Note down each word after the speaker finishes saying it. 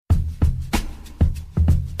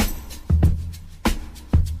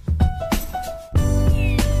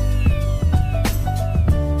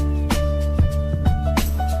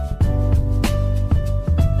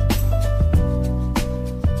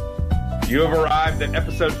You have arrived at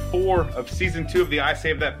episode 4 of season 2 of the I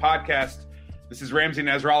Save That podcast. This is Ramsey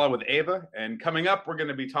Nasrallah with Ava, and coming up, we're going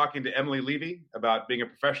to be talking to Emily Levy about being a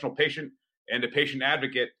professional patient and a patient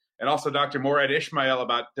advocate, and also Dr. Morad Ismail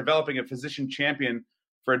about developing a physician champion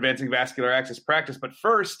for advancing vascular access practice. But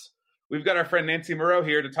first, we've got our friend Nancy Moreau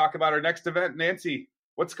here to talk about our next event. Nancy,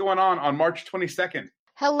 what's going on March 22nd?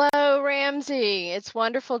 Hello, Ramsey. It's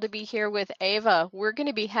wonderful to be here with Ava. We're going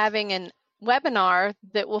to be having an webinar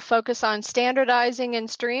that will focus on standardizing and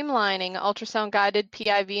streamlining ultrasound-guided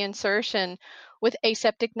PIV insertion with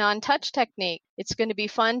aseptic non-touch technique. It's going to be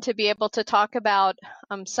fun to be able to talk about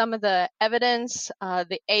some of the evidence,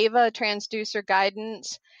 the AVA transducer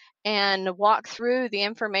guidance, and walk through the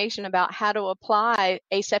information about how to apply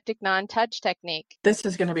aseptic non-touch technique. This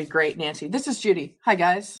is going to be great, Nancy. This is Judy. Hi,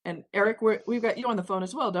 guys. And Eric, we've got you on the phone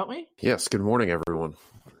as well, don't we? Yes. Good morning, everyone.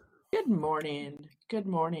 Good morning. Good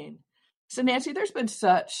morning. So, Nancy, there's been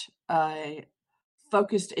such a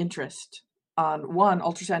focused interest on, one,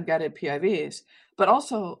 ultrasound-guided PIVs, but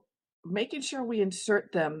also making sure we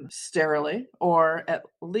insert them sterilely or at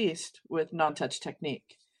least with non-touch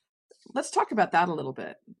technique. Let's talk about that a little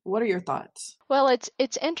bit. What are your thoughts? Well,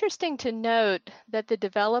 it's interesting to note that the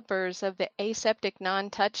developers of the aseptic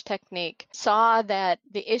non-touch technique saw that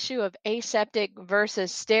the issue of aseptic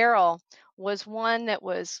versus sterile was one that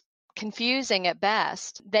was confusing at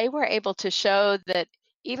best. They were able to show that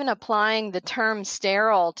even applying the term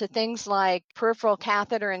sterile to things like peripheral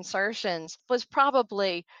catheter insertions was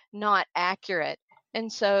probably not accurate. And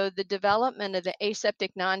so the development of the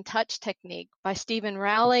aseptic non-touch technique by Stephen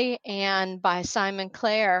Rowley and by Simon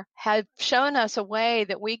Clare have shown us a way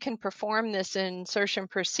that we can perform this insertion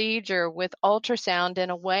procedure with ultrasound in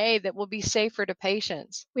a way that will be safer to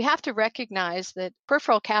patients. We have to recognize that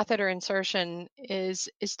peripheral catheter insertion is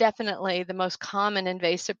definitely the most common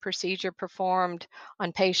invasive procedure performed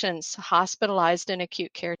on patients hospitalized in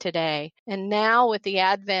acute care today. And now with the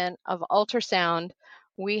advent of ultrasound,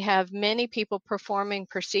 we have many people performing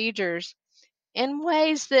procedures in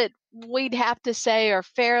ways that we'd have to say are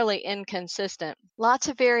fairly inconsistent. Lots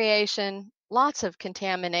of variation, lots of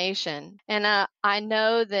contamination. And I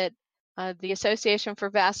know that the Association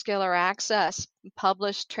for Vascular Access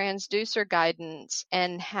published transducer guidance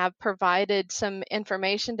and have provided some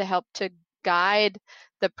information to help to guide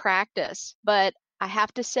the practice. But I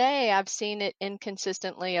have to say I've seen it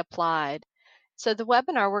inconsistently applied. So the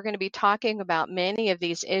webinar, we're going to be talking about many of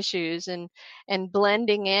these issues and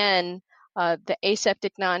blending in the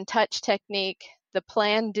aseptic non-touch technique, the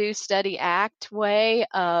Plan, Do, Study, Act way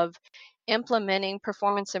of implementing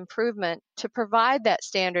performance improvement to provide that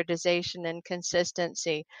standardization and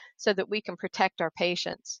consistency so that we can protect our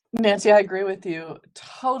patients. Nancy, I agree with you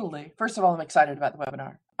totally. First of all, I'm excited about the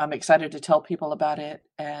webinar. I'm excited to tell people about it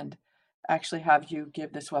and actually have you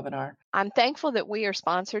give this webinar. I'm thankful that we are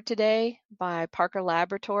sponsored today by Parker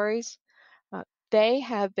Laboratories. They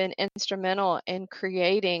have been instrumental in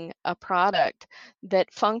creating a product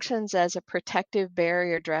that functions as a protective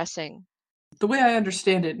barrier dressing. The way I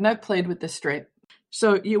understand it, and I've played with this drape,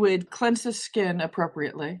 so you would cleanse the skin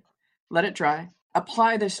appropriately, let it dry,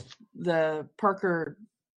 apply the Parker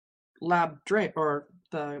Lab drape or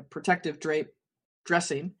the protective drape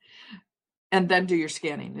dressing, and then do your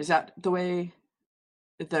scanning. Is that the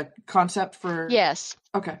concept for? Yes.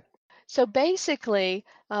 Okay. So basically,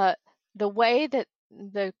 the way that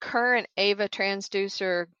the current AVA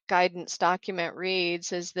transducer guidance document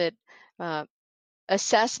reads is that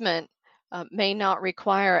assessment may not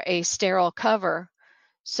require a sterile cover.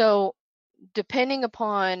 So depending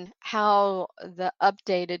upon how the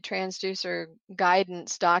updated transducer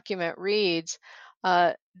guidance document reads,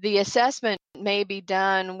 the assessment may be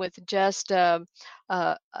done with just a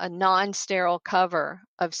non-sterile cover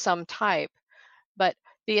of some type, but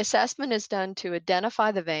the assessment is done to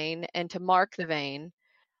identify the vein and to mark the vein.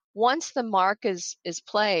 Once the mark is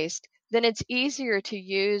placed, then it's easier to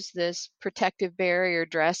use this protective barrier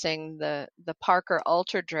dressing, the Parker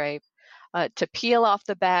Ultra Drape, to peel off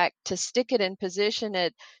the back, to stick it and position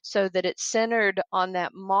it so that it's centered on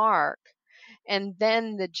that mark. And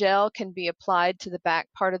then the gel can be applied to the back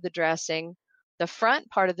part of the dressing. The front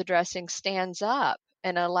part of the dressing stands up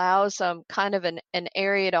and allows kind of an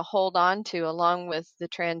area to hold on to along with the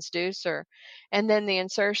transducer. And then the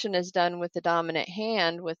insertion is done with the dominant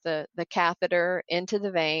hand with the catheter into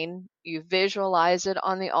the vein. You visualize it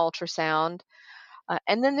on the ultrasound,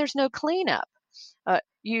 and then there's no cleanup.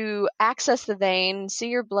 You access the vein, see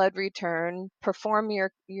your blood return, perform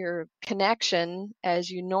your connection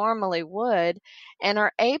as you normally would, and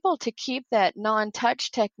are able to keep that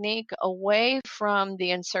non-touch technique away from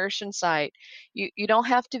the insertion site. You don't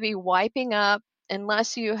have to be wiping up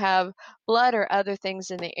unless you have blood or other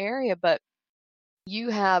things in the area, but you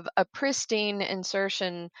have a pristine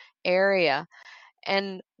insertion area.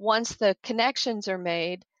 And once the connections are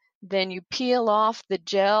made, then you peel off the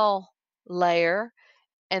gel layer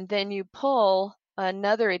and then you pull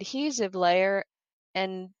another adhesive layer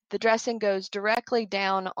and the dressing goes directly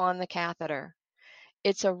down on the catheter.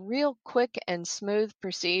 It's a real quick and smooth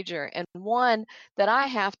procedure, and one that I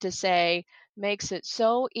have to say makes it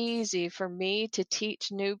so easy for me to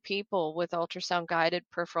teach new people with ultrasound guided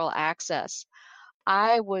peripheral access.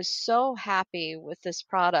 I was so happy with this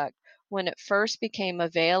product when it first became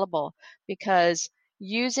available because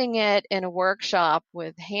using it in a workshop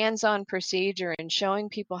with hands-on procedure and showing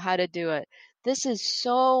people how to do it, this is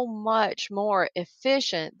so much more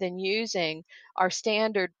efficient than using our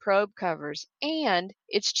standard probe covers, and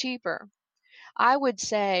it's cheaper. I would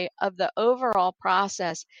say of the overall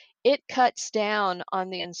process, it cuts down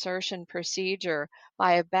on the insertion procedure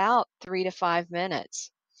by about 3 to 5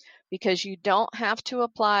 minutes because you don't have to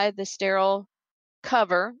apply the sterile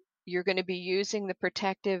cover. You're going to be using the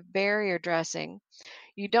protective barrier dressing.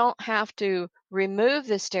 You don't have to remove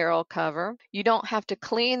the sterile cover. You don't have to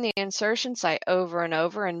clean the insertion site over and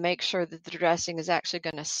over and make sure that the dressing is actually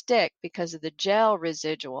going to stick because of the gel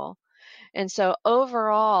residual. And so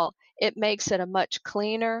overall, it makes it a much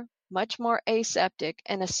cleaner, much more aseptic,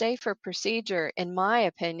 and a safer procedure, in my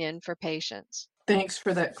opinion, for patients. Thanks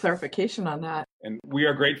for that clarification on that. And we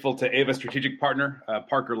are grateful to Ava's strategic partner,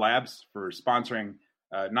 Parker Labs, for sponsoring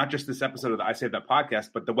not just this episode of the I Save That podcast,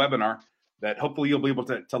 but the webinar that hopefully you'll be able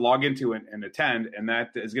to log into and attend. And that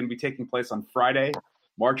is going to be taking place on Friday,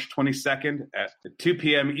 March 22nd at 2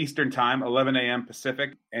 p.m. Eastern Time, 11 a.m.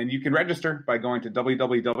 Pacific. And you can register by going to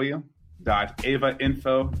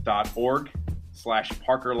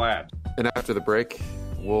www.avainfo.org/Parker Labs. And after the break,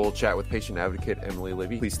 we'll chat with patient advocate Emily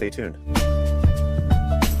Livy. Please stay tuned.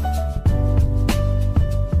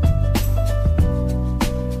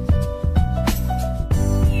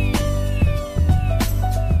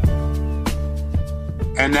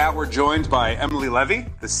 And now we're joined by Emily Levy,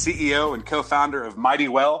 the CEO and co-founder of Mighty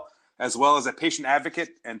Well, as well as a patient advocate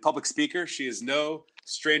and public speaker. She is no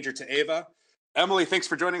stranger to Ava. Emily, thanks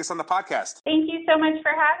for joining us on the podcast. Thank you so much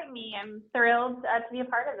for having me. I'm thrilled to be a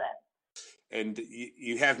part of this. And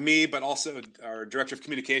you have me, but also our Director of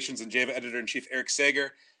Communications and JAVA Editor-in-Chief, Eric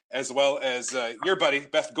Sager, as well as your buddy,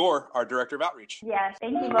 Beth Gore, our Director of Outreach. Yes,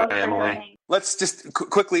 thank you both for joining. Let's just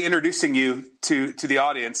quickly introducing you to the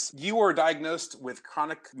audience. You were diagnosed with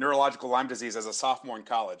chronic neurological Lyme disease as a sophomore in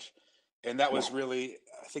college. And that was really,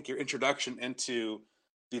 I think, your introduction into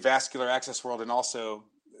the vascular access world and also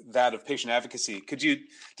that of patient advocacy. Could you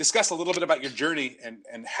discuss a little bit about your journey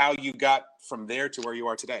and how you got from there to where you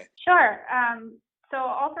are today? Sure. So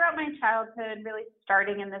all throughout my childhood, really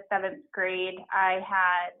starting in the 7th grade, I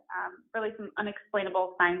had really some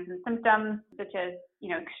unexplainable signs and symptoms, such as,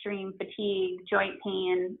 extreme fatigue, joint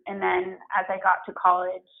pain. And then as I got to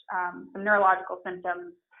college, some neurological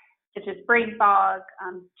symptoms, such as brain fog,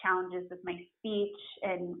 challenges with my speech,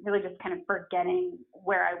 and really just kind of forgetting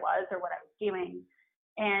where I was or what I was doing.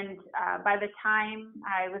 And by the time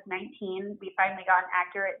I was 19, we finally got an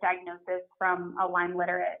accurate diagnosis from a Lyme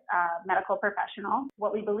literate medical professional.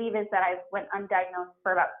 What we believe is that I went undiagnosed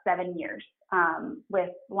for about 7 years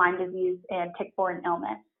with Lyme disease and tick-borne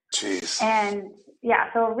illness. Jeez. And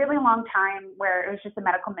so a really long time where it was just a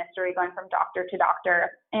medical mystery going from doctor to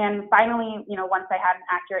doctor. And finally, once I had an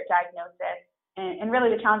accurate diagnosis, and really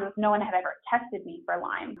the challenge was no one had ever tested me for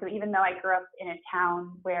Lyme. So even though I grew up in a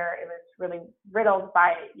town where it was really riddled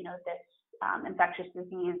by, this infectious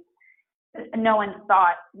disease, no one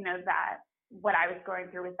thought, that what I was going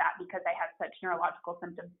through was that because I had such neurological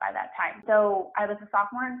symptoms by that time. So I was a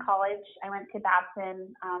sophomore in college. I went to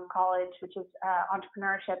Babson College, which is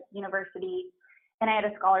entrepreneurship university, and I had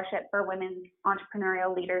a scholarship for women's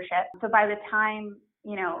entrepreneurial leadership. So by the time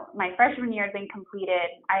my freshman year had been completed,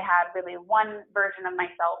 I had really one version of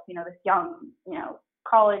myself, this young,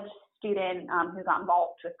 college student who got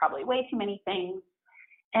involved with probably way too many things.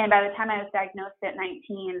 And by the time I was diagnosed at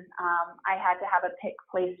 19, I had to have a PICC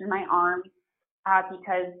placed in my arm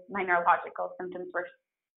because my neurological symptoms were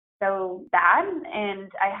so bad.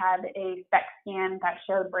 And I had a SPECT scan that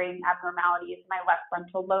showed brain abnormalities in my left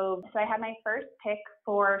frontal lobe. So I had my first PICC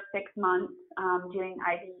for 6 months doing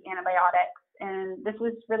IV antibiotics. And this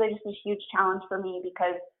was really just a huge challenge for me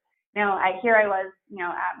because, I was,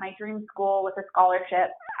 at my dream school with a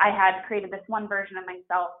scholarship. I had created this one version of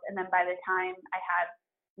myself. And then by the time I had,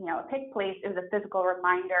 a PICC placed, it was a physical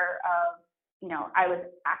reminder of, I was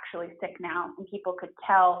actually sick now. And people could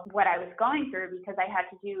tell what I was going through because I had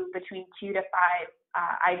to do between 2 to 5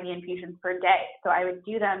 IV infusions per day. So I would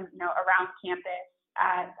do them, around campus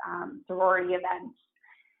at sorority events.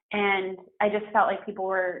 And I just felt like people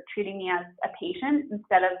were treating me as a patient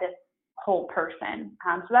instead of this whole person.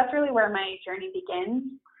 So that's really where my journey begins.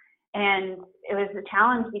 And it was a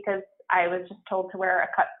challenge because I was just told to wear a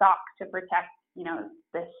cut sock to protect,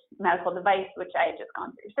 this medical device, which I had just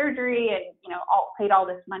gone through surgery and, paid all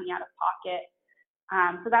this money out of pocket.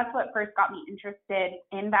 So that's what first got me interested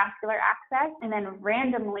in vascular access. And then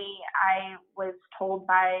randomly, I was told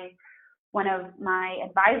by one of my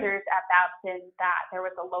advisors at Babson that there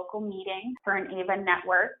was a local meeting for an AVA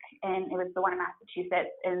network, and it was the one in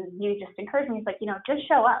Massachusetts. And he just encouraged me. He's like, just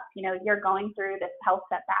show up. You're going through this health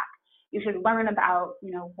setback. You should learn about,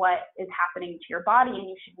 what is happening to your body, and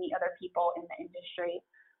you should meet other people in the industry.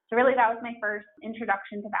 So really, that was my first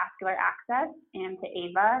introduction to vascular access and to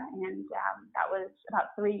AVA, and that was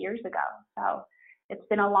about 3 years ago. So it's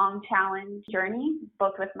been a long challenge journey,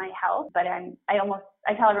 both with my health, but I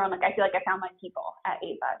tell everyone, I feel like I found my people at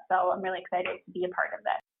AVA. So I'm really excited to be a part of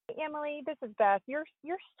this. Hey, Emily, this is Beth. Your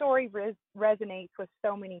story resonates with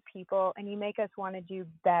so many people, and you make us want to do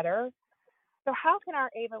better. So how can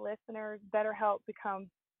our AVA listeners better help become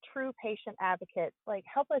true patient advocates?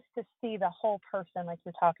 Help us to see the whole person like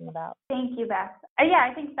you're talking about. Thank you, Beth.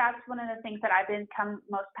 I think that's one of the things that I've become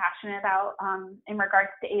most passionate about in regards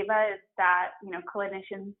to AVA is that,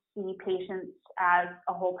 clinicians see patients as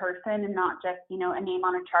a whole person and not just, a name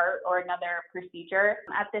on a chart or another procedure.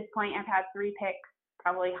 At this point, I've had 3 PICCs,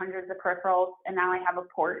 probably hundreds of peripherals, and now I have a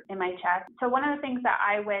port in my chest. So one of the things that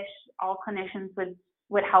I wish all clinicians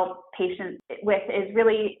would help patients with is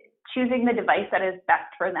really choosing the device that is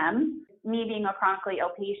best for them. Me being a chronically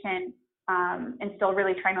ill patient and still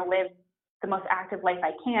really trying to live the most active life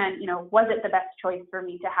I can, was it the best choice for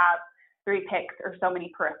me to have 3 PICCs or so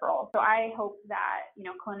many peripherals? So I hope that,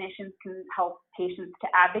 clinicians can help patients to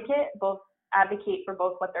advocate for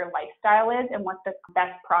both what their lifestyle is and what the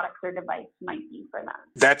best products or device might be for them.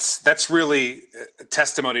 That's really a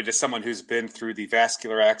testimony to someone who's been through the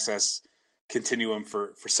vascular access continuum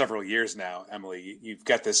for several years now, Emily. You've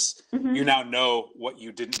got this, You now know what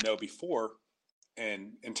you didn't know before.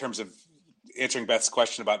 And in terms of answering Beth's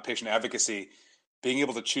question about patient advocacy, being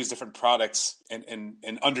able to choose different products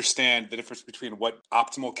and understand the difference between what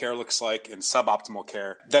optimal care looks like and suboptimal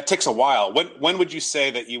care, that takes a while. When would you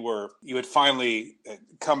say that you had finally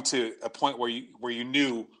come to a point where you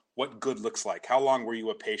knew what good looks like? How long were you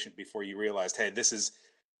a patient before you realized, hey, this is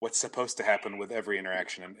what's supposed to happen with every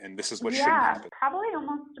interaction, and this is what shouldn't happen? Probably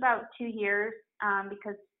almost about 2 years,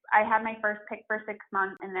 because I had my first PICC for 6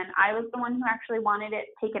 months, and then I was the one who actually wanted it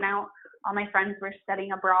taken out. All my friends were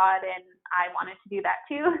studying abroad, and I wanted to do that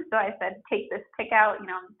too. So I said, take this PICC out.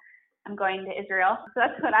 I'm going to Israel. So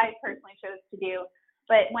that's what I personally chose to do.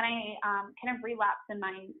 But when I kind of relapsed in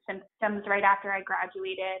my symptoms right after I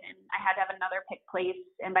graduated, and I had to have another PICC placed,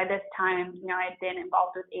 and by this time, I had been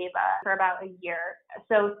involved with AVA for about a year.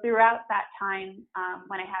 So throughout that time,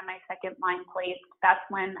 when I had my second line placed, that's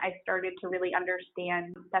when I started to really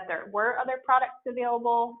understand that there were other products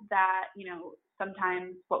available, that,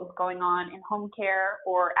 sometimes what was going on in home care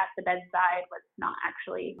or at the bedside was not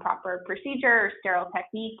actually proper procedure or sterile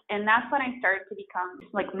technique. And that's when I started to become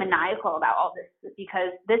maniacal about all this,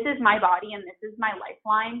 because this is my body and this is my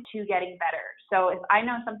lifeline to getting better. So if I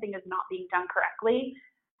know something is not being done correctly,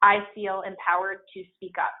 I feel empowered to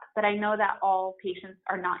speak up. But I know that all patients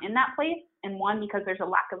are not in that place. And one, because there's a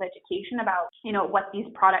lack of education about, what these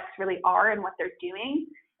products really are and what they're doing.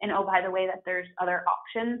 And oh, by the way, that there's other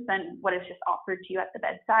options than what is just offered to you at the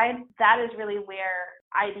bedside. That is really where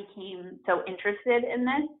I became so interested in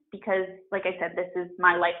this, because like I said, this is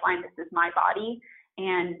my lifeline, this is my body.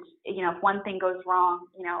 And, if one thing goes wrong,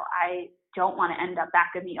 I don't want to end up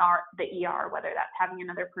back in the ER, whether that's having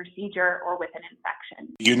another procedure or with an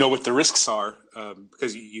infection. You know what the risks are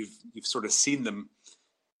because you've sort of seen them,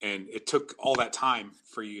 and it took all that time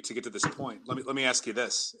for you to get to this point. Let me ask you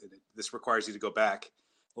this. This requires you to go back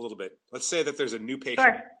a little bit. Let's say that there's a new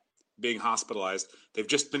patient being hospitalized. They've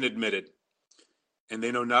just been admitted, and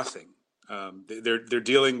they know nothing. They're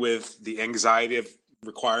dealing with the anxiety of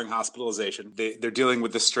requiring hospitalization. They're dealing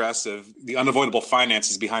with the stress of the unavoidable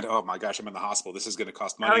finances behind, oh my gosh, I'm in the hospital. This is going to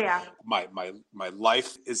cost money. Oh, yeah. My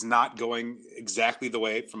life is not going exactly the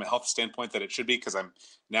way from a health standpoint that it should be because I'm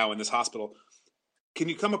now in this hospital. Can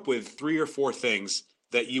you come up with 3 or 4 things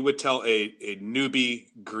that you would tell a newbie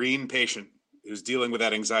green patient who's dealing with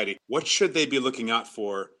that anxiety? What should they be looking out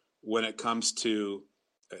for when it comes to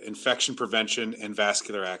infection prevention, and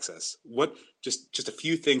vascular access. What just a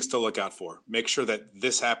few things to look out for. Make sure that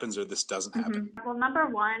this happens or this doesn't happen. Well, number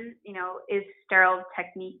one, is sterile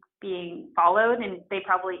technique being followed? And they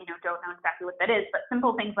probably, don't know exactly what that is, but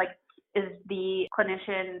simple things like, is the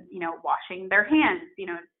clinician, washing their hands?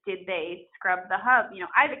 Did they scrub the hub?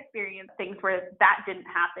 I've experienced things where that didn't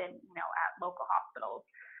happen, at local hospitals.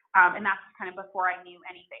 And that's kind of before I knew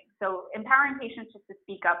anything. So empowering patients just to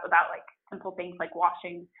speak up about like simple things like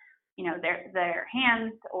washing, their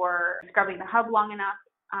hands or scrubbing the hub long enough.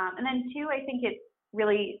 And then two, I think it's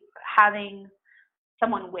really having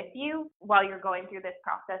someone with you while you're going through this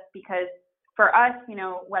process, because for us,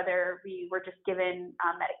 whether we were just given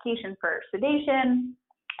medication for sedation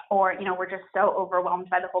or, we're just so overwhelmed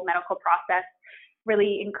by the whole medical process,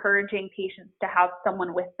 really encouraging patients to have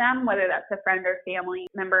someone with them, whether that's a friend or family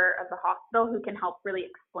member of the hospital who can help really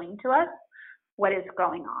explain to us what is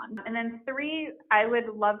going on. And then three, I would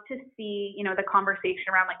love to see, the conversation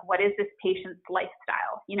around like, what is this patient's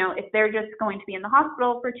lifestyle? If they're just going to be in the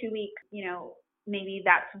hospital for 2 weeks, maybe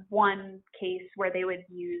that's one case where they would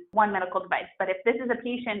use one medical device. But if this is a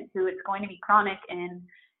patient who is going to be chronic and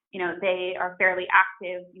they are fairly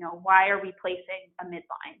active, why are we placing a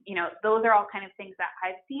midline? Those are all kind of things that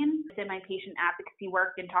I've seen in my patient advocacy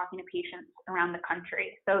work and talking to patients around the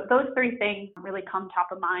country. So those three things really come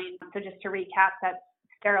top of mind. So just to recap, that's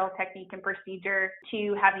sterile technique and procedure,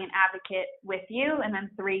 2, having an advocate with you, and then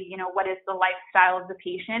 3, what is the lifestyle of the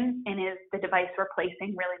patient, and is the device we're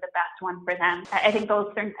placing really the best one for them? I think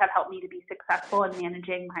those things have helped me to be successful in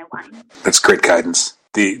managing my line. That's great guidance.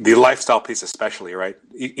 The lifestyle piece especially, right?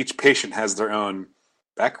 Each patient has their own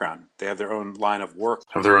background. They have their own line of work.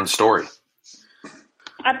 Have their own story.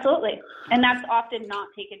 Absolutely. And that's often not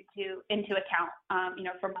taken into account,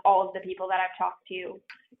 from all of the people that I've talked to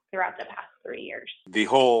throughout the past 3 years.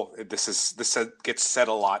 This gets said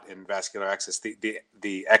a lot in vascular access.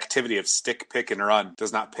 The activity of stick, pick, and run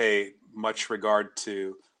does not pay much regard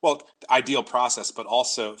to, well, the ideal process, but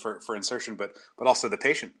also for insertion, but also the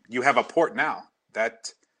patient. You have a port now.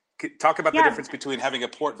 Talk about the difference between having a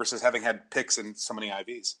port versus having had picks and so many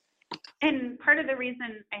IVs. And part of the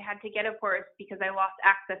reason I had to get a port is because I lost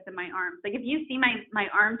access in my arms. Like if you see my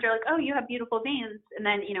arms, you're like, oh, you have beautiful veins, and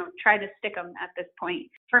then try to stick them at this point.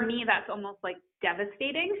 For me, that's almost like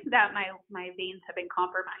devastating that my veins have been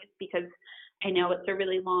compromised, because I know it's a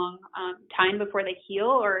really long time before they heal,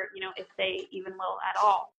 or if they even will at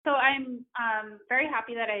all. So I'm very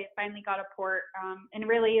happy that I finally got a port, and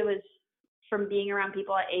really it was from being around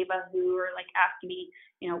people at AVA who were like asking me,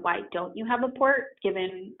 why don't you have a port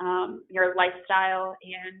given your lifestyle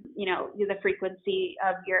and, the frequency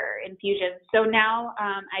of your infusions. So now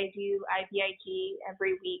I do IVIG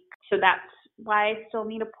every week. So that's why I still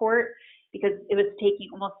need a port, because it was taking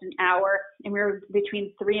almost an hour, and we were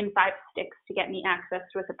between 3 and 5 sticks to get me access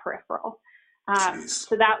with a peripheral.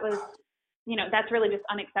 So that was, that's really just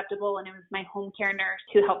unacceptable. And it was my home care nurse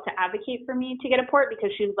who helped to advocate for me to get a port,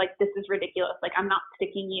 because she was like, this is ridiculous. Like, I'm not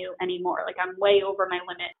sticking you anymore. Like, I'm way over my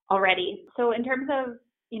limit already. So in terms of,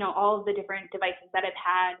 all of the different devices that I've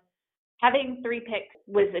had, having 3 picks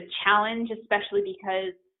was a challenge, especially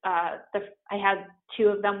because I had 2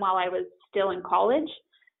 of them while I was still in college.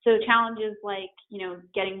 So challenges like,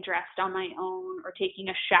 getting dressed on my own or taking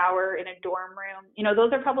a shower in a dorm room,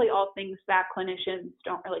 those are probably all things that clinicians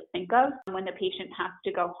don't really think of when the patient has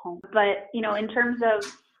to go home. But, in terms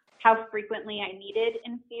of how frequently I needed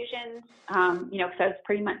infusions, because I was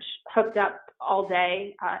pretty much hooked up all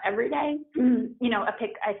day, every day, a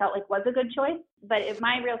pick I felt like was a good choice. But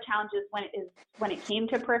my real challenge is when it came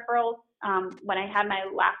to peripherals, when I had my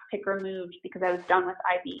last pick removed because I was done with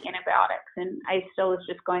IV antibiotics and I still was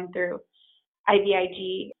just going through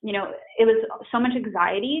IVIG, it was so much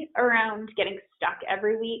anxiety around getting stuck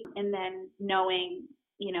every week, and then knowing,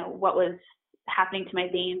 what was happening to my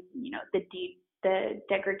veins, the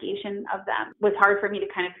degradation of them was hard for me to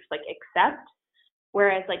kind of just like accept.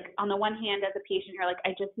 Whereas like on the one hand, as a patient, you're like,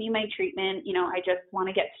 I just need my treatment. I just want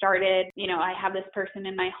to get started. I have this person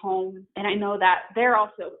in my home, and I know that they're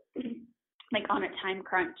also like on a time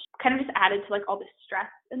crunch, kind of just added to like all the stress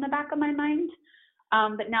in the back of my mind.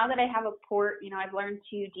 But now that I have a port, I've learned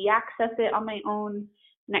to de-access it on my own.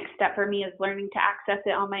 Next step for me is learning to access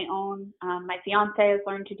it on my own. My fiance has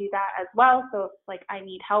learned to do that as well. So if like I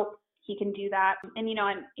need help, he can do that. And,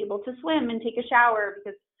 I'm able to swim and take a shower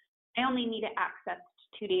because I only need it accessed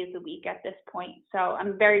 2 days a week at this point. So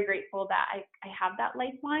I'm very grateful that I have that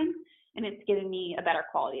lifeline, and it's giving me a better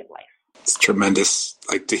quality of life. It's tremendous,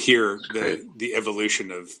 like to hear the evolution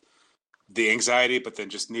of the anxiety, but then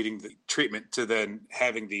just needing the treatment to then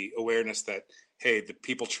having the awareness that, hey, the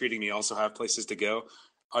people treating me also have places to go.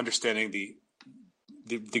 understanding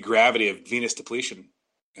the gravity of venous depletion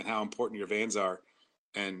and how important your veins are,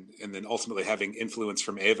 and then ultimately having influence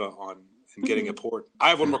from Ava on and getting a port. I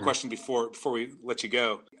have one more question before we let you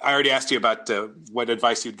go. I already asked you about what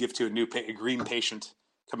advice you'd give to a green patient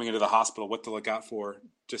coming into the hospital, what to look out for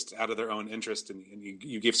just out of their own interest, and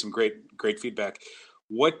you gave some great feedback.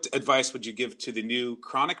 What advice would you give to the new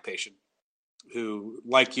chronic patient who,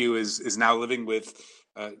 like you, is now living with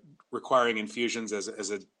requiring infusions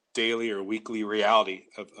as a daily or weekly reality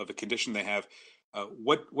of a condition they have?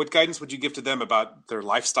 What guidance would you give to them about their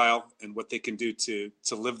lifestyle and what they can do to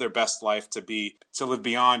live their best life, to live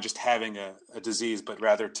beyond just having a disease, but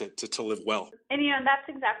rather to live well? And, that's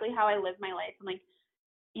exactly how I live my life. I'm like,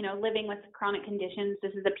 living with chronic conditions,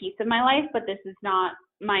 this is a piece of my life, but this is not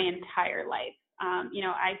my entire life.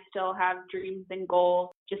 I still have dreams and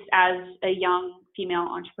goals just as a young female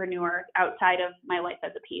entrepreneur outside of my life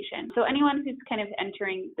as a patient. So anyone who's kind of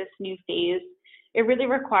entering this new phase, it really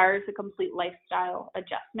requires a complete lifestyle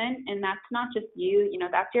adjustment. And that's not just you,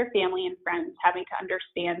 that's your family and friends having to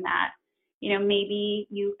understand that, maybe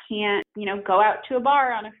you can't, go out to a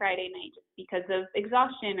bar on a Friday night just because of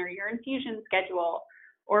exhaustion or your infusion schedule,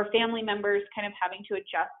 or family members kind of having to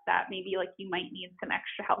adjust that. Maybe like you might need some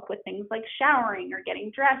extra help with things like showering or getting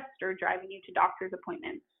dressed or driving you to doctor's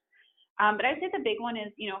appointments. But I'd say the big one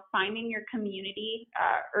is, finding your community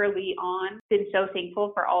early on. Been so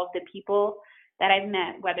thankful for all of the people that I've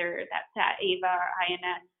met, whether that's at AVA or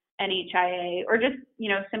INS, NHIA, or just,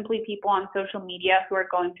 simply people on social media who are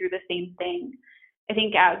going through the same thing. I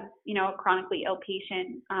think as, a chronically ill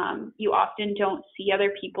patient, you often don't see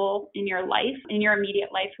other people in your life, in your immediate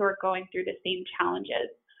life, who are going through the same challenges.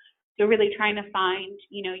 So really trying to find,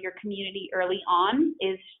 your community early on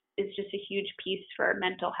is just a huge piece for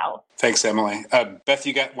mental health. Thanks, Emily. Beth,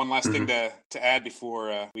 you got one last thing to add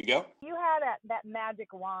before we go? You had that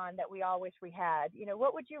magic wand that we all wish we had.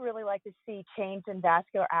 What would you really like to see change in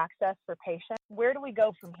vascular access for patients? Where do we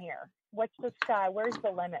go from here? What's the sky? Where's the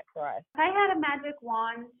limit for us? If I had a magic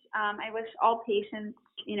wand, I wish all patients,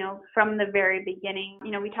 from the very beginning,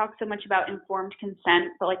 we talk so much about informed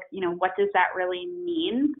consent, but what does that really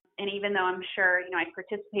mean? And even though I'm sure, I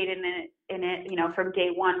participated in it, from day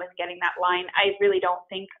one with getting that line, I really don't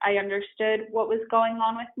think I understood what was going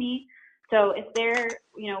on with me. So if there,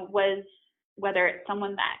 was, whether it's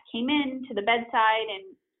someone that came in to the bedside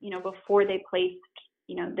and, before they placed,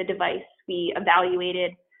 the device, we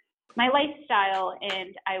evaluated my lifestyle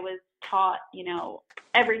and I was taught,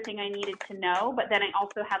 everything I needed to know, but then I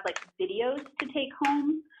also had videos to take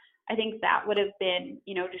home. I think that would have been,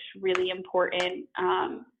 just really important.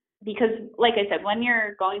 Because like I said, when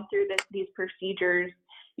you're going through these procedures,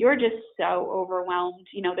 you're just so overwhelmed.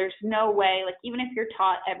 There's no way, even if you're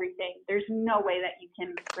taught everything, there's no way that you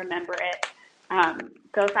can remember it.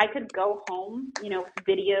 So if I could go home, with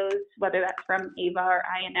videos, whether that's from AVA or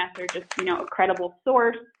INS or just, a credible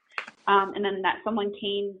source, and then that someone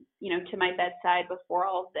came, to my bedside before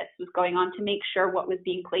all of this was going on to make sure what was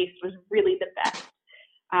being placed was really the best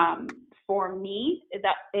for me.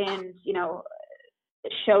 And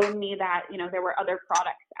showed me that, there were other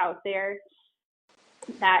products out there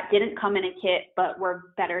that didn't come in a kit, but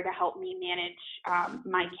were better to help me manage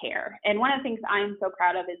my care. And one of the things I'm so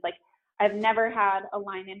proud of is I've never had a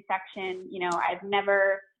line infection. I've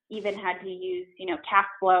never even had to use, calf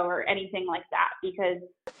flow or anything like that, because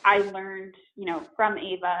I learned, from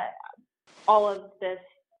Ava, all of this,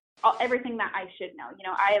 everything that I should know.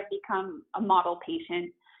 I have become a model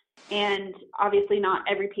patient, and obviously not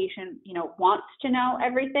every patient, wants to know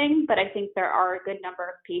everything, but I think there are a good number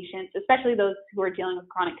of patients, especially those who are dealing with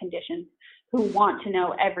chronic conditions, who want to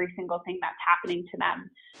know every single thing that's happening to them.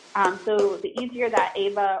 So the easier that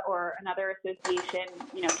AVA or another association,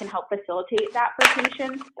 can help facilitate that for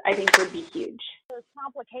patients, I think would be huge. There's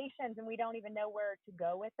complications and we don't even know where to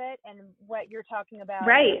go with it. And what you're talking about,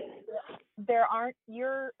 right?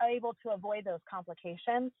 You're able to avoid those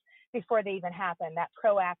complications before they even happen. That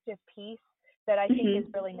proactive piece that I think is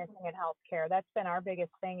really missing in healthcare. That's been our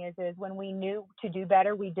biggest thing is when we knew to do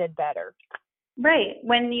better, we did better. Right.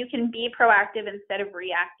 When you can be proactive instead of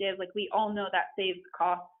reactive, we all know that saves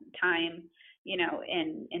cost, time,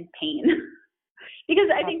 and pain. Because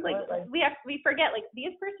I think we forget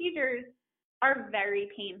these procedures are very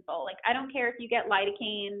painful. I don't care if you get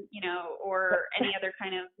lidocaine, or any other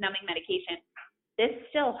kind of numbing medication. This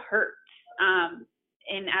still hurts.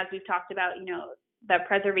 And as we've talked about, the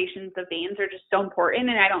preservations of veins are just so important.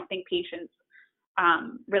 And I don't think patients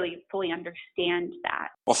really fully understand that.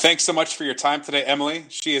 Well, thanks so much for your time today, Emily.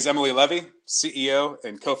 She is Emily Levy, CEO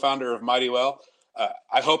and co-founder of Mighty Well.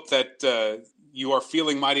 I hope that you are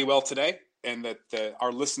feeling mighty well today, and that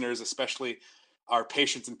our listeners, especially our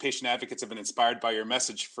patients and patient advocates, have been inspired by your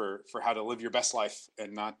message for how to live your best life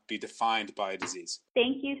and not be defined by a disease.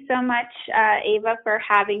 Thank you so much, Ava, for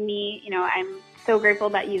having me. I'm so grateful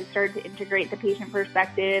that you started to integrate the patient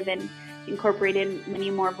perspective and incorporated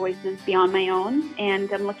many more voices beyond my own.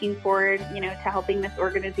 And I'm looking forward, to helping this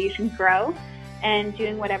organization grow and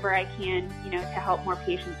doing whatever I can, to help more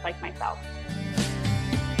patients like myself.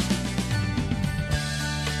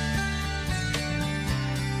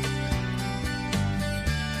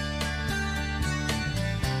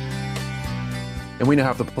 And we now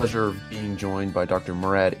have the pleasure of being joined by Dr.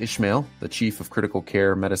 Murad Ismail, the Chief of Critical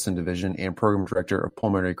Care Medicine Division and Program Director of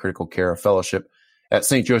Pulmonary Critical Care Fellowship at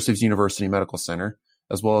St. Joseph's University Medical Center,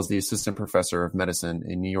 as well as the Assistant Professor of Medicine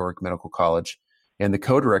in New York Medical College and the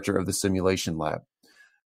Co-Director of the Simulation Lab.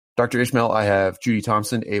 Dr. Ismail, I have Judy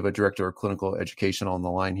Thompson, AVA Director of Clinical Education, on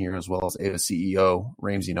the line here, as well as AVA CEO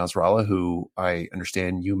Ramzi Nasrallah, who I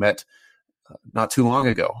understand you met not too long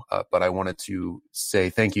ago, but I wanted to say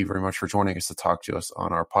thank you very much for joining us to talk to us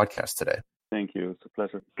on our podcast today. Thank you. It's a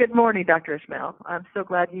pleasure. Good morning, Dr. Ismail. I'm so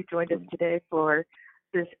glad you joined us today for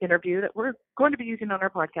this interview that we're going to be using on our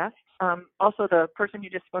podcast. Also, the person you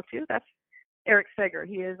just spoke to, that's Eric Sager.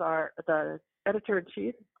 He is the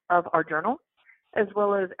editor-in-chief of our journal, as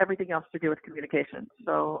well as everything else to do with communication.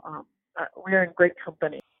 So we're in great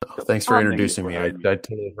company. Thanks for introducing me. I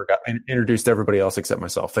totally forgot. I introduced everybody else except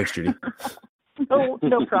myself. Thanks, Judy.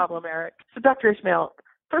 No problem, Eric. So, Dr. Ismail,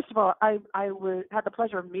 first of all, I had the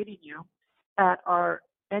pleasure of meeting you at our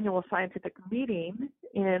annual scientific meeting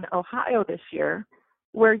in Ohio this year,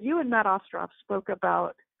 where you and Matt Ostroff spoke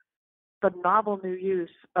about the novel new use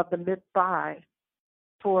of the mid-thigh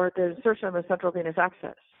for the insertion of the central venous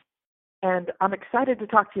access. And I'm excited to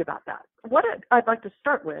talk to you about that. What I'd like to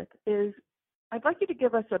start with is I'd like you to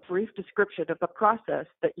give us a brief description of the process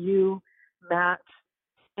that you, Matt,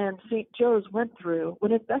 and St. Joe's went through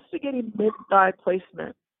when investigating mid-thigh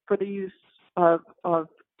placement for the use of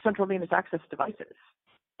central venous access devices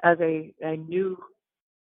as a new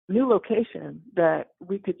location that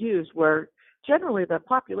we could use, where generally the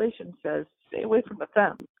population says stay away from the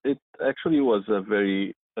FEM. It actually was a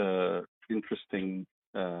very interesting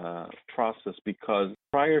process, because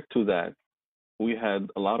prior to that, we had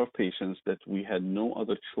a lot of patients that we had no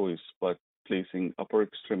other choice but placing upper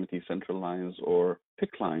extremity central lines or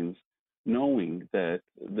PICC lines, knowing that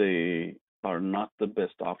they are not the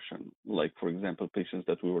best option. Like, for example, patients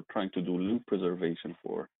that we were trying to do loop preservation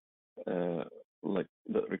for, like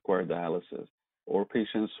that require dialysis, or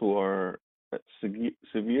patients who are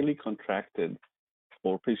severely contracted,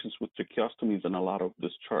 or patients with tracheostomies and a lot of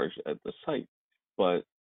discharge at the site. But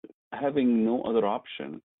having no other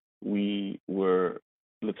option, we were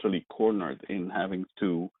literally cornered in having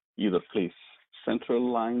to either place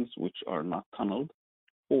central lines which are not tunneled,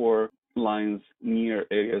 or lines near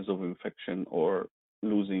areas of infection or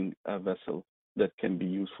losing a vessel that can be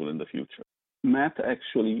useful in the future. Matt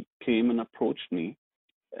actually came and approached me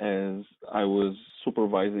as I was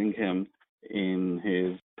supervising him in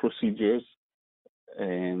his procedures,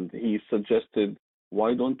 and he suggested,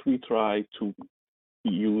 why don't we try to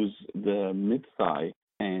use the mid-thigh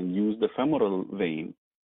and use the femoral vein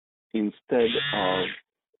instead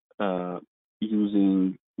of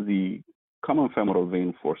using the common femoral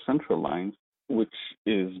vein for central lines, which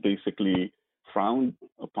is basically frowned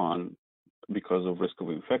upon because of risk of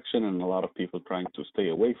infection and a lot of people trying to stay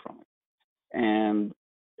away from it. And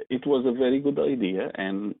it was a very good idea,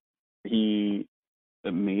 and he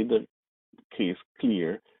made the case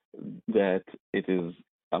clear that it is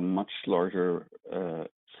a much larger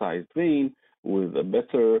sized vein with a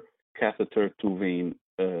better catheter to vein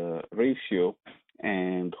ratio,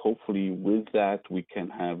 and hopefully with that we can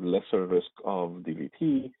have lesser risk of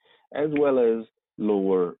DVT as well as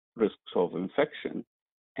lower risks of infection.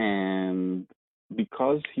 And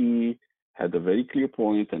because he had a very clear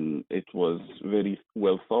point and it was very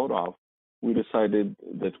well thought of, we decided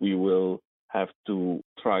that we will have to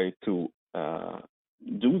try to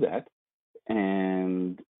do that.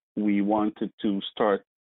 And we wanted to start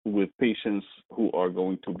with patients who are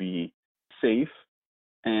going to be safe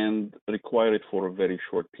and require it for a very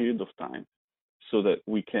short period of time so that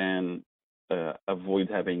we can avoid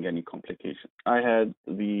having any complications. I had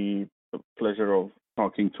the pleasure of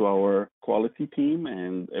talking to our quality team,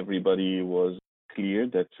 and everybody was clear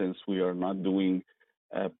that since we are not doing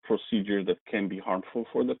a procedure that can be harmful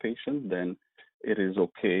for the patient, then it is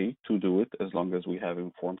okay to do it as long as we have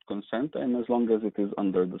informed consent and as long as it is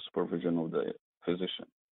under the supervision of the physician.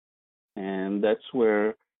 And that's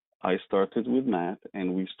where I started with Matt,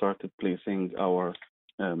 and we started placing our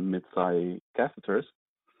mid-thigh catheters.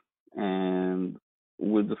 And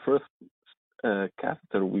with the first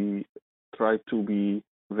catheter, we tried to be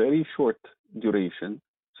very short duration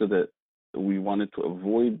so that we wanted to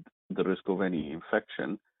avoid the risk of any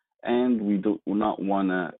infection, and we do not want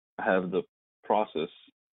to have the process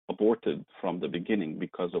aborted from the beginning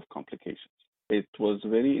because of complications. It was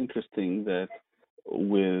very interesting that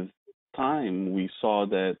with time we saw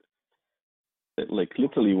that, like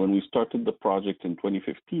literally when we started the project in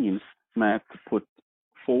 2015, Matt put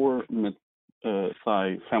 4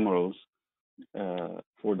 thigh femorals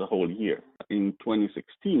for the whole year. In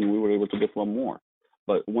 2016, we were able to get 1 more.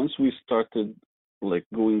 But once we started like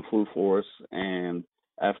going full force, and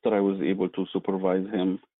after I was able to supervise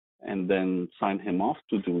him and then sign him off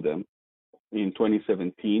to do them, in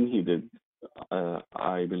 2017, he did,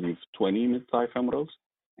 I believe, 20 mid-thigh femorals.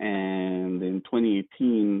 And in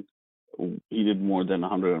 2018, he did more than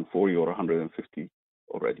 140 or 150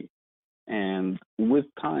 already. And with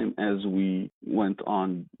time, as we went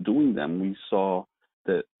on doing them, we saw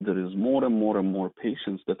that there is more and more and more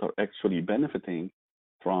patients that are actually benefiting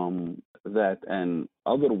from that. And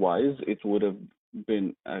otherwise, it would have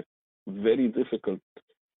been a very difficult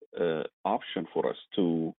option for us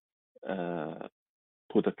to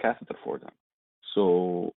put a catheter for them.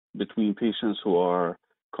 So between patients who are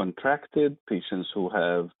contracted, patients who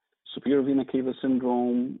have superior vena cava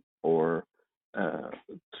syndrome, or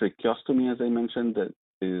tracheostomy, as I mentioned, that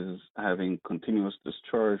is having continuous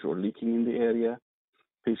discharge or leaking in the area,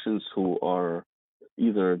 patients who are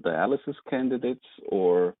either dialysis candidates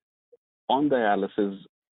or on dialysis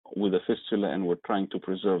with a fistula and we're trying to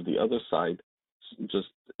preserve the other side, just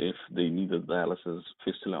if they needed dialysis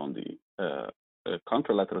fistula on the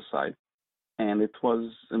contralateral side. And it was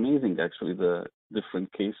amazing, actually, the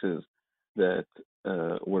different cases that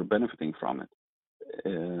were benefiting from it.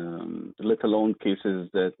 Let alone cases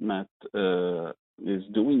that Matt is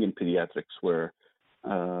doing in pediatrics, where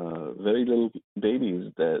very little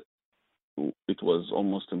babies that it was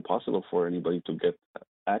almost impossible for anybody to get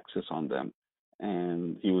access on them.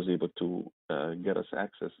 And he was able to get us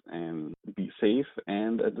access and be safe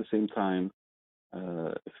and at the same time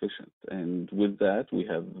efficient. And with that, we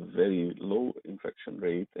have very low infection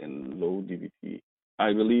rate and low DVT.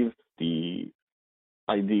 I believe the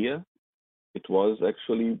idea, it was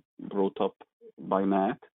actually brought up by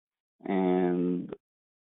Matt, and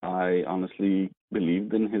I honestly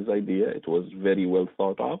believed in his idea. It was very well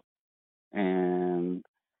thought of, and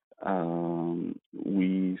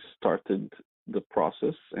we started the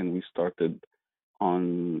process, and we started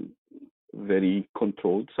on very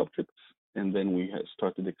controlled subjects, and then we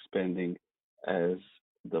started expanding as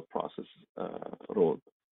the process rolled.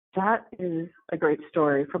 That is a great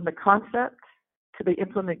story. From the concept to the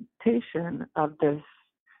implementation of this,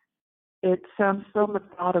 it sounds so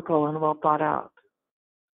methodical and well thought out.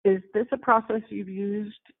 Is this a process you've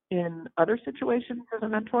used in other situations as a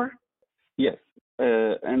mentor? Yes,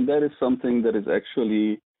 and that is something that is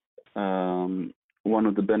actually one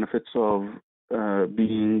of the benefits of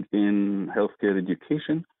being in healthcare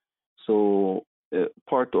education. So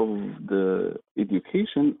part of the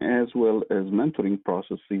education as well as mentoring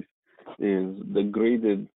processes is the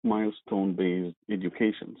graded milestone-based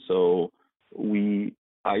education. So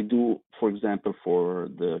I do, for example, for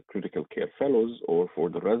the critical care fellows or for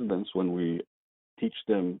the residents, when we teach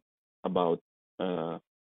them about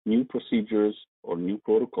new procedures or new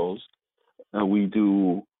protocols, we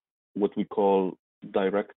do what we call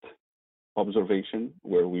direct observation,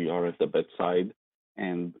 where we are at the bedside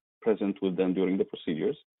and present with them during the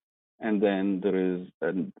procedures. And then there is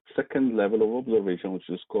a second level of observation, which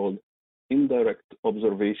is called indirect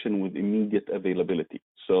observation with immediate availability.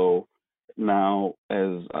 So now,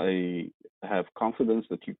 as I have confidence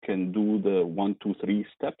that you can do the 1, 2, 3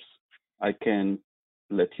 steps, I can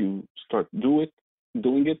let you start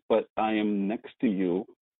doing it, but I am next to you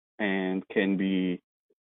and can be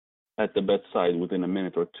at the bedside within a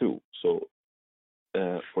minute or two. So,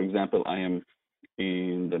 for example, I am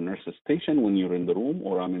in the nurse's station when you're in the room,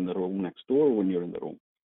 or I'm in the room next door when you're in the room.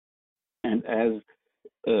 And as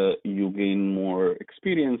you gain more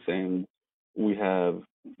experience and we have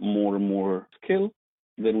more and more skill,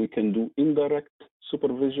 then we can do indirect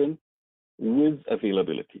supervision with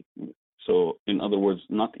availability. So in other words,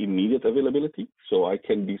 not immediate availability. So I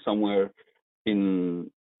can be somewhere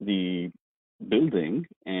in the building,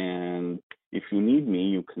 and if you need me,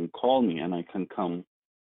 you can call me and I can come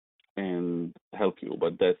and help you.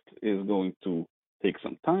 But that is going to take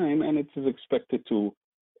some time, and it is expected to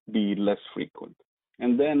be less frequent.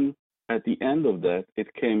 And then at the end of that,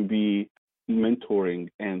 it can be mentoring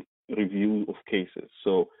and review of cases.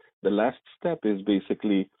 So the last step is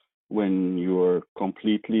basically when you're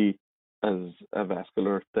completely, as a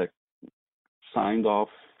vascular tech, signed off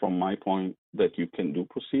from my point that you can do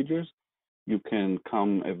procedures, you can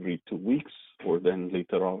come every 2 weeks or then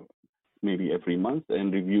later on, maybe every month,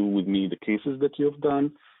 and review with me the cases that you've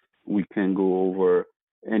done. We can go over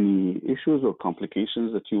any issues or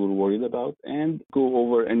complications that you were worried about and go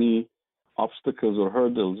over any obstacles or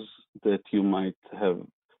hurdles that you might have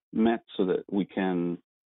met so that we can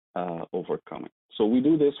overcome it. So we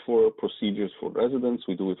do this for procedures for residents,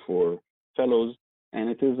 we do it for fellows, and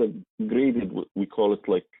it is a graded, we call it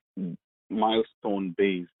like milestone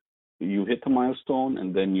based. You hit a milestone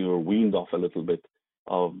and then you're weaned off a little bit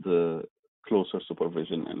of the closer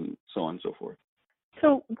supervision and so on and so forth.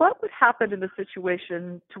 So what would happen in the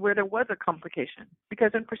situation to where there was a complication?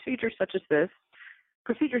 Because in procedures such as this,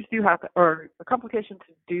 procedures do happen, or complications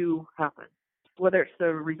do happen, whether it's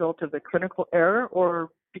the result of the clinical error or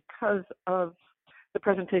because of the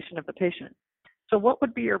presentation of the patient. So what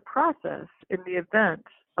would be your process in the event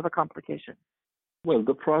of a complication? Well,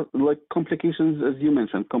 like complications, as you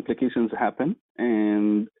mentioned, complications happen,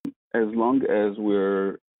 and as long as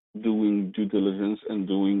we're doing due diligence and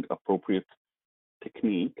doing appropriate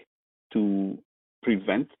technique to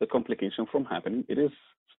prevent the complication from happening, it is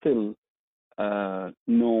still a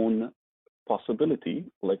known possibility.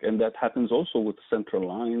 And that happens also with central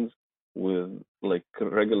lines, with like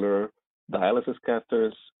regular dialysis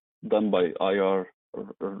catheters done by IR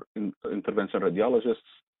or intervention radiologists,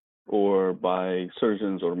 or by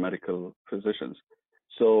surgeons or medical physicians.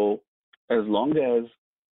 So as long as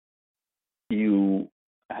you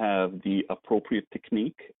have the appropriate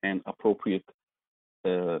technique and appropriate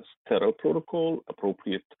sterile protocol,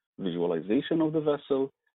 appropriate visualization of the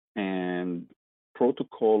vessel, and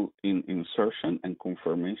protocol in insertion and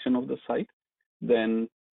confirmation of the site, then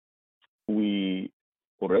we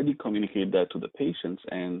already communicate that to the patients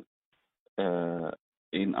and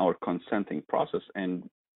in our consenting process. And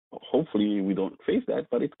hopefully we don't face that,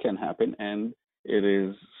 but it can happen, and it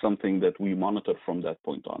is something that we monitor from that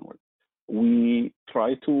point onward. We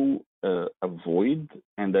try to avoid,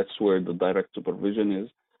 and that's where the direct supervision is,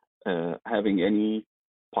 having any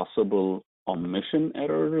possible omission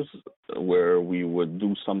errors where we would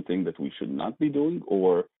do something that we should not be doing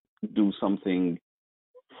or do something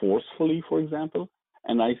forcefully, for example.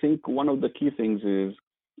 And I think one of the key things is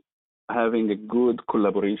having a good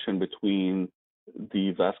collaboration between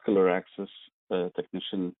the vascular access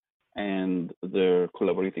technician and their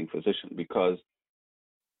collaborating physician, because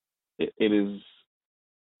it is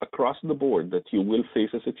across the board that you will face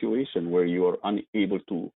a situation where you are unable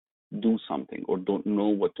to do something or don't know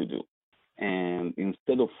what to do. And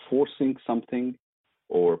instead of forcing something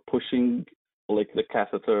or pushing like the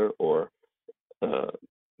catheter or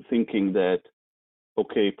thinking that,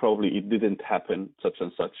 okay, probably it didn't happen, such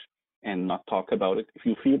and such, and not talk about it, if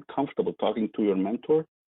you feel comfortable talking to your mentor,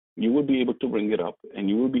 you will be able to bring it up and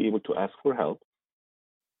you will be able to ask for help.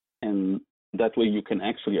 And that way you can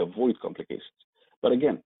actually avoid complications. But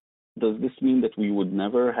again, does this mean that we would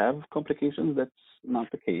never have complications? That's not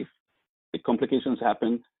the case. The complications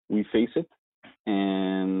happen, we face it,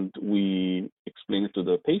 and we explain it to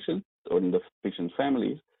the patient or in the patient's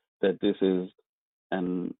families that this is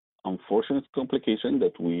an unfortunate complication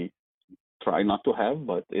that we try not to have,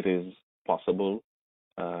 but it is possible.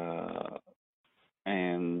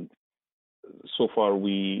 And so far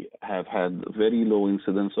we have had very low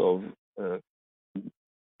incidence of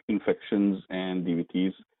infections and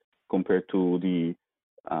DVTs compared to the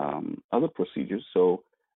other procedures. So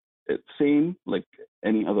same like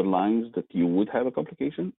any other lines that you would have a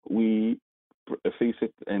complication, we face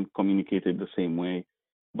it and communicate it the same way,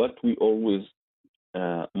 but we always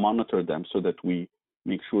monitor them so that we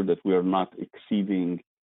make sure that we are not exceeding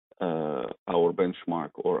our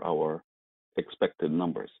benchmark or our expected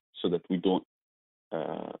numbers, so that we don't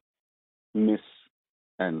miss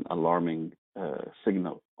an alarming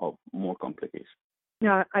signal of more complications.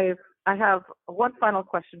 Yeah, I have one final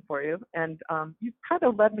question for you, and you kind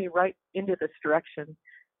of led me right into this direction.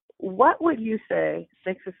 What would you say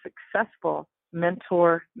makes a successful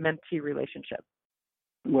mentor-mentee relationship?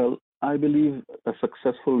 Well, I believe a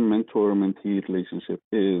successful mentor-mentee relationship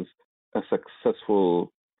is a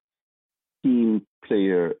successful team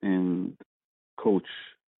player and coach.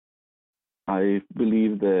 I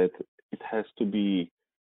believe that it has to be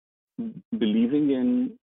believing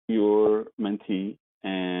in your mentee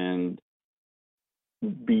and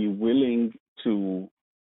be willing to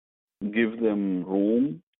give them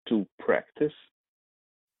room to practice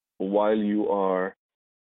while you are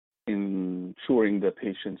ensuring the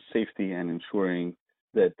patient's safety and ensuring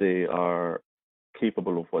that they are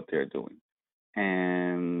capable of what they're doing.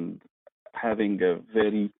 and having a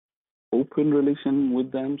very open relation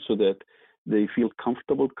with them so that they feel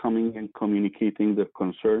comfortable coming and communicating their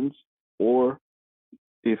concerns, or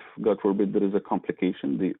if, God forbid, there is a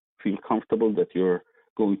complication, they feel comfortable that you're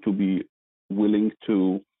going to be willing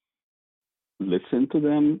to listen to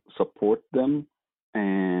them, support them,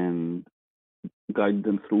 and guide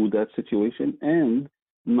them through that situation and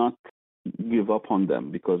not give up on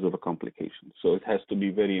them because of a complication. So it has to be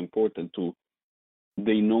very important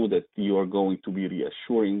they know that you are going to be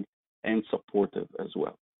reassuring and supportive as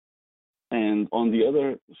well. And on the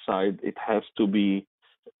other side, it has to be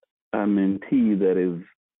a mentee that is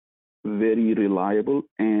very reliable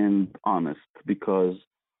and honest, because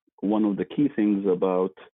one of the key things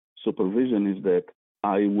about supervision is that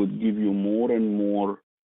I would give you more and more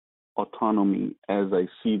autonomy as I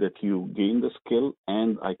see that you gain the skill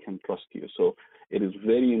and I can trust you. So it is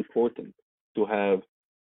very important to have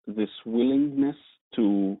this willingness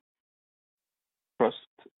to trust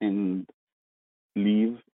and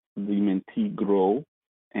leave the mentee grow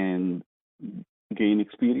and gain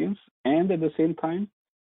experience, and at the same time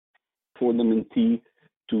for the mentee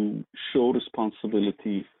to show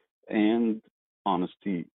responsibility and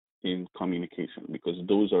honesty in communication, because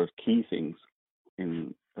those are key things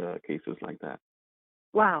in cases like that.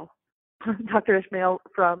 Wow. Dr. Ishmael,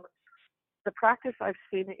 from the practice I've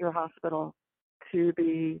seen at your hospital to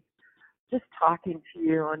the just talking to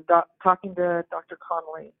you and talking to Dr.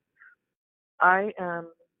 Connolly, I am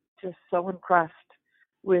just so impressed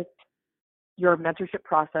with your mentorship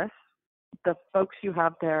process, the folks you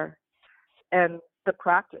have there, and the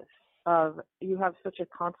practice of, you have such a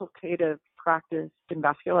consultative practice in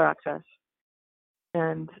vascular access.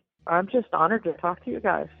 And I'm just honored to talk to you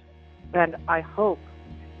guys. And I hope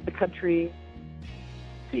the country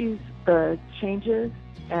sees the changes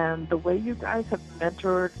and the way you guys have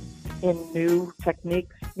mentored in new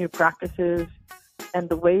techniques, new practices, and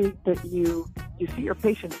the way that you see your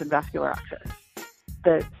patients in vascular access,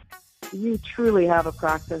 that you truly have a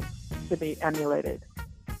practice to be emulated.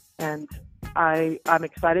 And I'm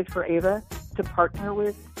excited for Ava to partner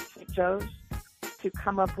with St. Joe's to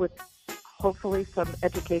come up with hopefully some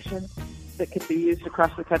education that can be used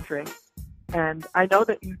across the country. And I know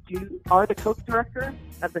that you are the co-director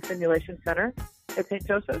of the Simulation Center at St.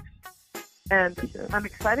 Joseph's. And I'm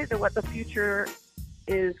excited to what the future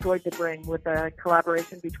is going to bring with a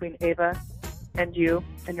collaboration between Ava and you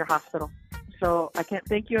and your hospital. So I can't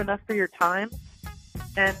thank you enough for your time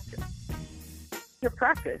and your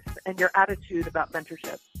practice and your attitude about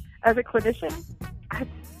mentorship. As a clinician, I'd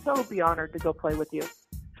so be honored to go play with you.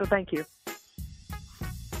 So thank you.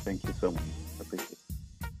 Thank you so much. I appreciate it.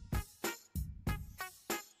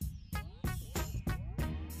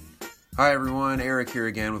 Hi everyone, Eric here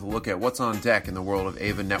again with a look at what's on deck in the world of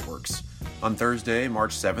AVA Networks. On Thursday,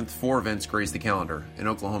 March 7th, 4 events grace the calendar. In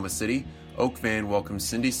Oklahoma City, Oak Van welcomes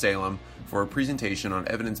Cindy Salem for a presentation on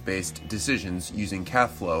evidence-based decisions using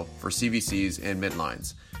CathFlow for CVCs and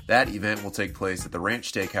midlines. That event will take place at the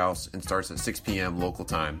Ranch Steakhouse and starts at 6 p.m. local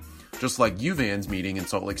time, just like UVAN's meeting in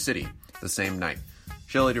Salt Lake City the same night.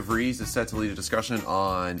 Shelley DeVries is set to lead a discussion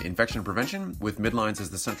on infection prevention with midlines as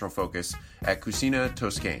the central focus at Cucina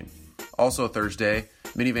Toscane. Also Thursday,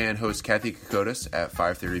 Minivan hosts Kathy Kokotis at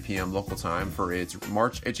 5:30 p.m. local time for its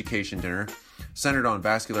March education dinner centered on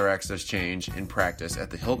vascular access change in practice at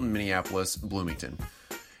the Hilton Minneapolis Bloomington.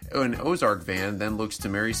 An Ozark van then looks to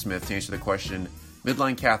Mary Smith to answer the question,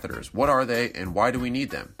 midline catheters, what are they and why do we need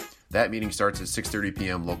them? That meeting starts at 6:30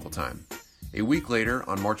 p.m. local time. A week later,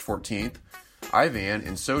 on March 14th, IVAN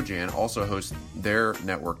and Sojan also host their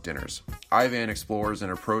network dinners. IVAN explores an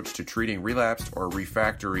approach to treating relapsed or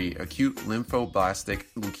refractory acute lymphoblastic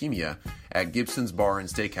leukemia at Gibson's Bar and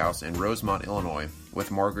Steakhouse in Rosemont, Illinois,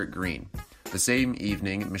 with Margaret Green. The same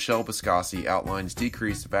evening, Michelle Biscassi outlines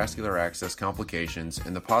decreased vascular access complications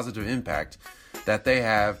and the positive impact that they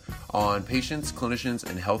have on patients, clinicians,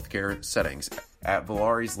 and healthcare settings at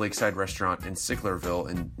Valari's Lakeside Restaurant in Sicklerville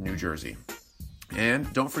in New Jersey.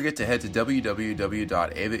 And don't forget to head to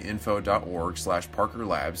www.avainfo.org/Parker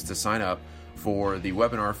Labs to sign up for the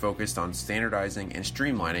webinar focused on standardizing and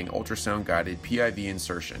streamlining ultrasound-guided PIV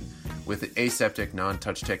insertion with the aseptic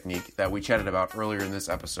non-touch technique that we chatted about earlier in this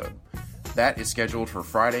episode. That is scheduled for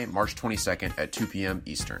Friday, March 22nd at 2 p.m.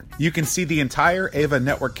 Eastern. You can see the entire AVA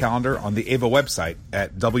network calendar on the AVA website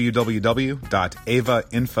at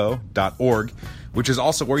www.avainfo.org, which is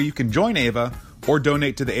also where you can join AVA or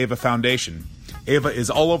donate to the AVA Foundation. AVA is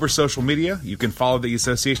all over social media. You can follow the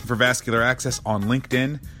Association for Vascular Access on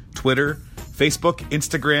LinkedIn, Twitter, Facebook,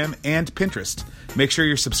 Instagram, and Pinterest. Make sure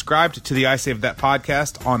you're subscribed to the I Save That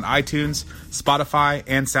podcast on iTunes, Spotify,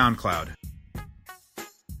 and SoundCloud.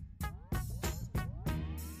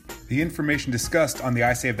 The information discussed on the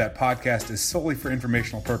I Save That podcast is solely for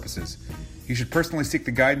informational purposes. You should personally seek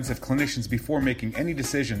the guidance of clinicians before making any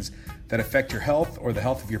decisions that affect your health or the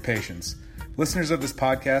health of your patients. Listeners of this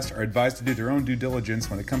podcast are advised to do their own due diligence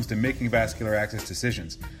when it comes to making vascular access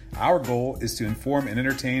decisions. Our goal is to inform and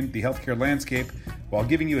entertain the healthcare landscape while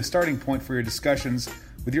giving you a starting point for your discussions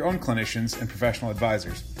with your own clinicians and professional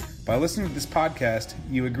advisors. By listening to this podcast,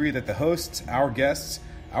 you agree that the hosts, our guests,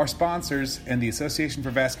 our sponsors, and the Association for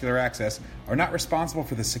Vascular Access are not responsible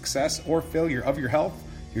for the success or failure of your health,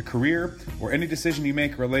 your career, or any decision you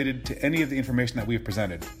make related to any of the information that we have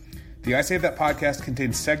presented. The I Save That podcast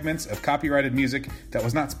contains segments of copyrighted music that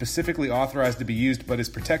was not specifically authorized to be used but is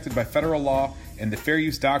protected by federal law and the Fair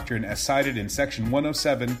Use Doctrine as cited in Section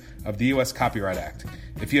 107 of the U.S. Copyright Act.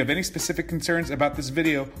 If you have any specific concerns about this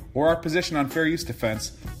video or our position on fair use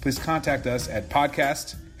defense, please contact us at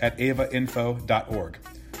podcast@avainfo.org.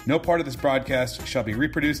 No part of this broadcast shall be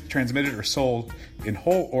reproduced, transmitted, or sold in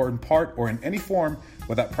whole or in part or in any form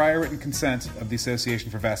without prior written consent of the Association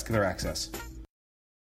for Vascular Access.